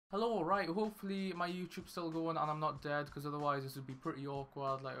Hello, right, hopefully my YouTube's still going and I'm not dead, because otherwise this would be pretty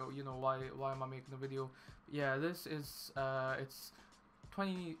awkward, like, you know, why am I making a video? But yeah, this is, it's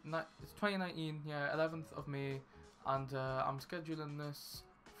 2019, yeah, 11th of May, and I'm scheduling this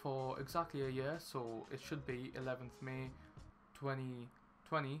for exactly a year, so it should be 11th May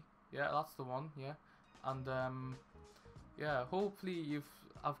 2020, yeah, that's the one, yeah, and yeah, hopefully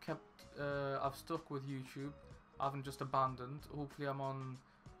I've stuck with YouTube, I haven't just abandoned. Hopefully I'm on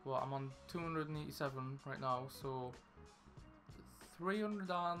 287 right now, so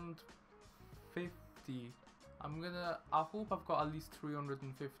 350. I hope I've got at least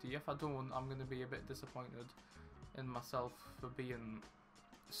 350. If I don't, I'm gonna be a bit disappointed in myself for being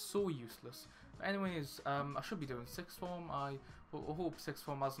so useless. But anyways, I should be doing sixth form. I hope sixth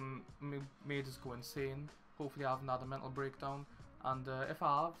form hasn't made us go insane. Hopefully I haven't had a mental breakdown, and if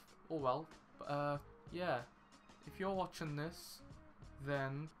I have, oh well. But yeah, if you're watching this,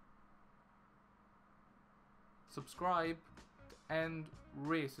 then subscribe and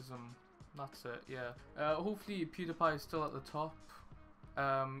racism. That's it, yeah. Hopefully PewDiePie is still at the top.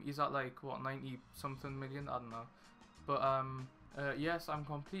 He's at like, what, 90 something million? I don't know. But yes, I'm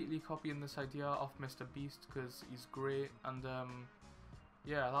completely copying this idea off Mr. Beast because he's great, and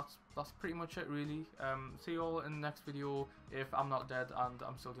yeah, that's pretty much it really. See you all in the next video if I'm not dead and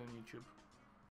I'm still doing YouTube.